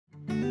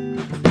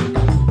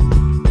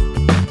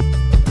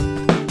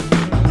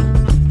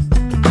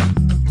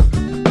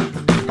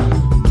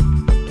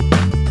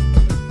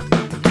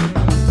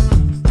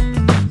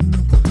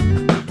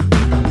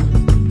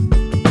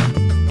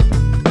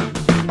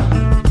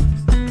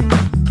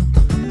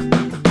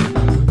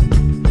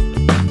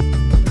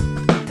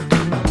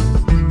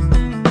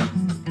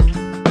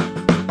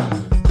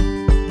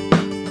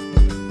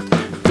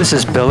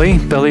This is Billy.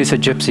 Billy's a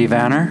Gypsy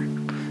vanner.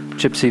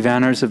 Gypsy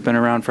vanners have been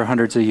around for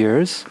hundreds of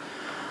years.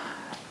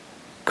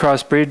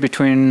 Crossbreed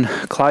between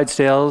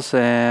Clydesdales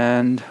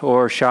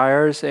or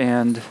Shires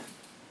and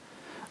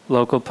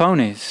local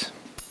ponies.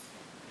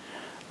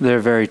 They're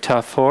a very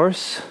tough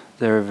horse.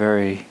 They're a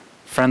very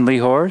friendly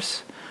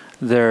horse.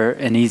 They're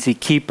an easy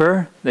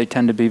keeper. They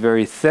tend to be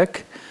very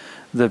thick.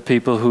 The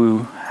people who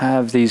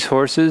have these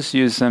horses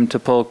use them to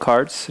pull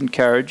carts and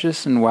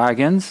carriages and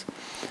wagons,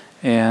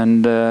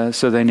 and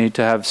so they need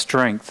to have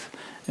strength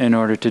in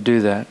order to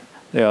do that.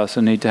 They also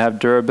need to have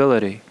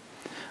durability.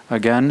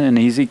 Again, an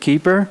easy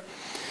keeper.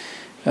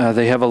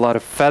 They have a lot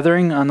of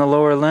feathering on the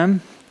lower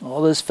limb.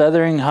 All this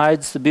feathering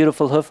hides the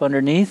beautiful hoof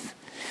underneath.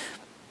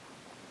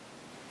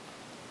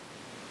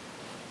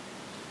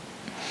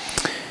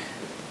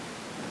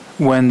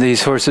 When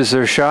these horses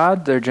are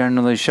shod, they're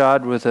generally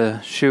shod with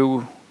a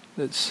shoe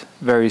that's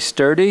very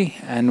sturdy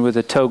and with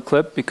a toe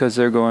clip because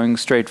they're going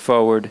straight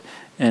forward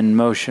in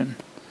motion.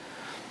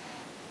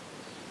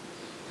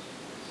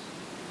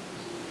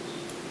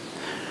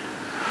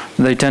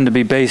 They tend to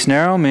be base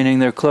narrow, meaning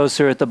they're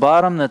closer at the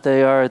bottom than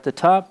they are at the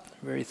top.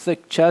 Very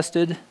thick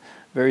chested,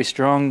 very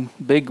strong,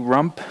 big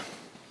rump.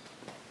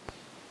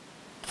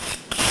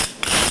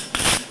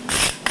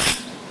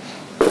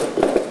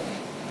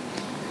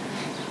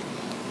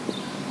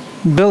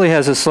 Billy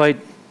has a slight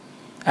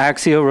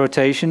axial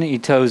rotation. He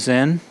toes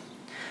in.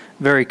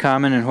 Very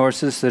common in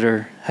horses that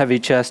are heavy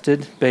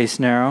chested, base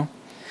narrow.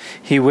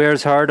 He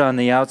wears hard on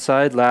the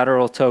outside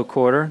lateral toe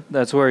quarter.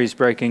 That's where he's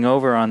breaking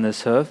over on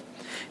this hoof.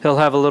 He'll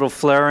have a little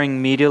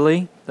flaring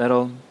medially.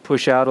 That'll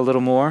push out a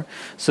little more,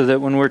 so that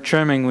when we're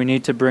trimming, we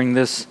need to bring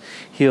this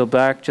heel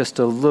back just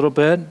a little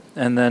bit,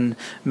 and then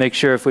make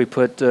sure if we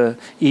put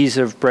ease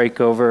of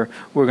breakover,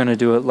 we're going to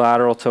do it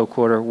lateral toe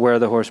quarter where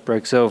the horse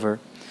breaks over.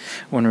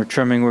 When we're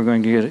trimming, we're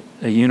going to get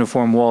a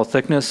uniform wall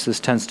thickness. This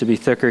tends to be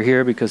thicker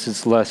here because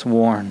it's less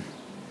worn.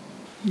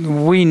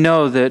 We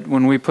know that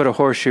when we put a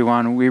horseshoe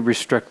on, we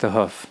restrict the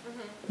hoof.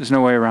 There's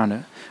no way around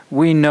it.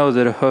 We know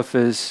that a hoof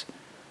is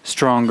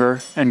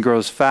stronger and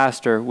grows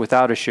faster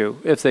without a shoe,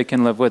 if they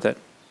can live with it.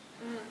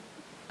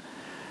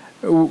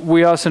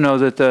 We also know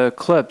that the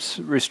clips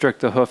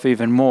restrict the hoof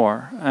even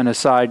more, and a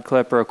side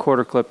clip or a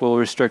quarter clip will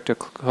restrict a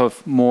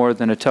hoof more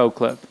than a toe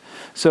clip.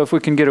 So if we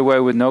can get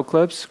away with no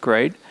clips,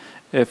 great.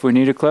 If we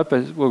need a clip,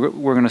 we're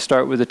going to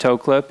start with a toe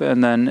clip,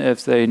 and then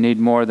if they need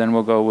more, then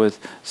we'll go with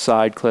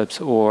side clips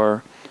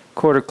or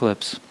quarter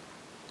clips.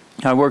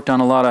 I worked on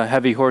a lot of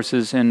heavy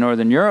horses in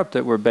Northern Europe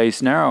that were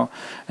base narrow,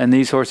 and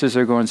these horses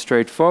are going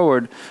straight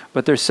forward,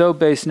 but they're so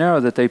base narrow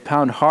that they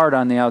pound hard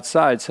on the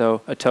outside,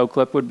 so a toe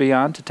clip would be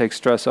on to take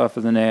stress off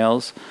of the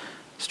nails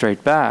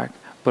straight back,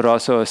 but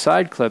also a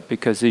side clip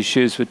because these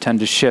shoes would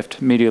tend to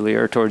shift medially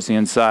or towards the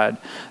inside,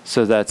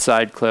 so that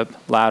side clip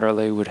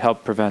laterally would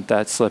help prevent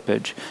that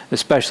slippage,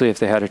 especially if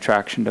they had a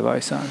traction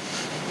device on.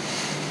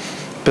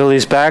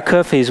 Billy's back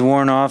hoof, he's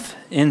worn off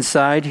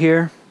inside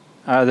here.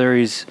 Either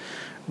he's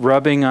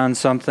rubbing on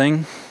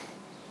something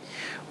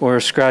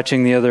or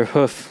scratching the other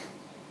hoof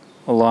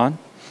a lot.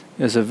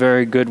 There's a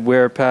very good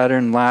wear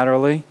pattern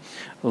laterally,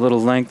 a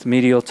little length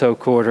medial toe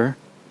quarter,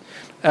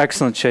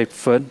 excellent shaped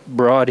foot,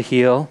 broad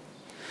heel,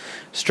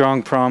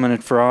 strong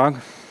prominent frog.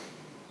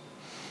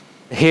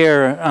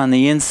 Hair on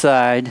the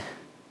inside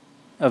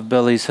of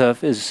Billy's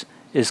hoof is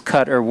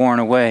cut or worn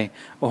away.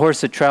 A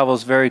horse that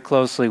travels very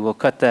closely will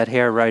cut that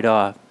hair right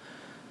off.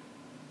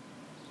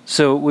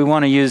 So we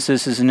want to use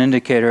this as an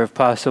indicator of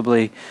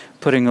possibly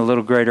putting a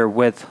little greater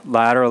width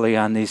laterally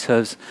on these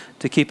hooves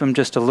to keep him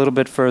just a little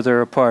bit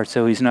further apart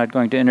so he's not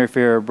going to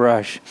interfere or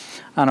brush.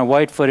 On a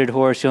white-footed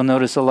horse, you'll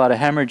notice a lot of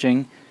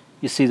hemorrhaging.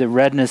 You see the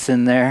redness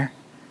in there,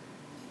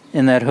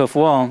 in that hoof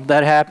wall.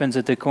 That happens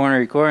at the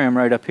coronary corium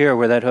right up here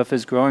where that hoof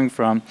is growing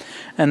from,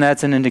 and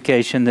that's an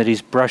indication that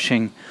he's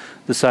brushing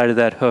the side of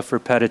that hoof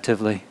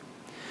repetitively.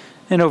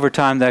 And over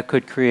time, that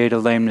could create a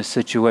lameness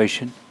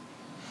situation.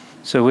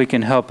 So we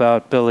can help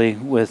out Billy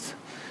with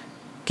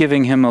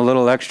giving him a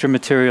little extra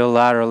material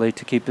laterally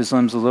to keep his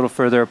limbs a little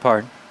further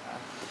apart.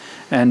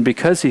 And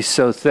because he's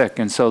so thick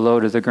and so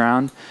low to the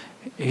ground,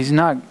 he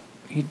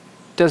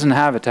doesn't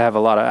have it to have a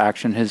lot of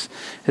action.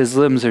 His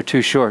limbs are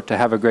too short to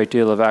have a great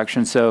deal of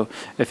action. So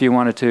if you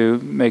wanted to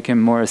make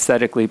him more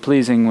aesthetically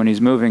pleasing when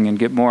he's moving and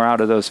get more out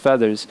of those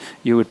feathers,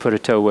 you would put a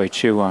toe weight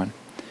shoe on,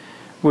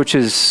 which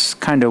is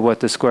kind of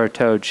what the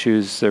square-toed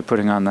shoes they're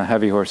putting on the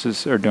heavy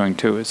horses are doing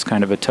too. It's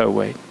kind of a toe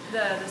weight.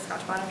 The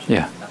Scotch bottom shoes?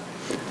 Yeah.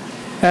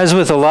 As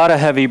with a lot of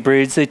heavy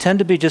breeds, they tend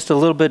to be just a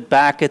little bit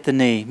back at the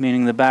knee,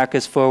 meaning the back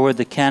is forward,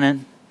 the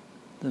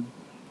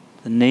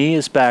knee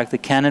is back, the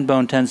cannon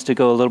bone tends to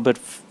go a little bit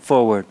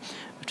forward.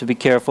 We have to be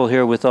careful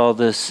here with all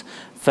this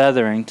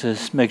feathering to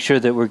make sure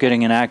that we're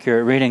getting an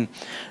accurate reading.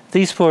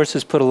 These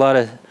horses put a lot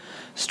of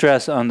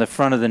stress on the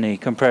front of the knee,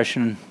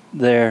 compression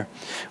there.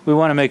 We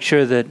want to make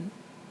sure that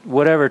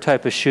whatever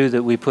type of shoe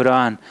that we put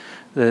on,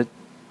 that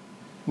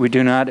we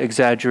do not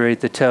exaggerate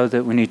the toe,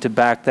 that we need to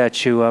back that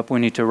shoe up. We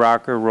need to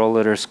rock or roll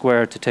it or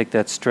square it to take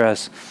that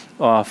stress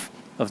off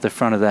of the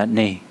front of that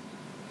knee.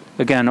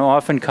 Again,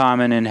 often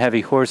common in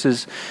heavy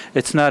horses.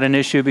 It's not an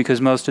issue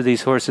because most of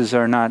these horses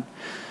are not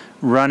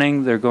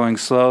running. They're going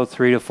slow,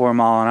 3 to 4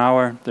 miles an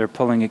hour. They're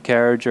pulling a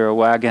carriage or a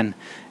wagon,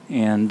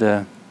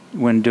 and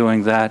when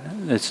doing that,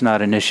 it's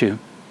not an issue.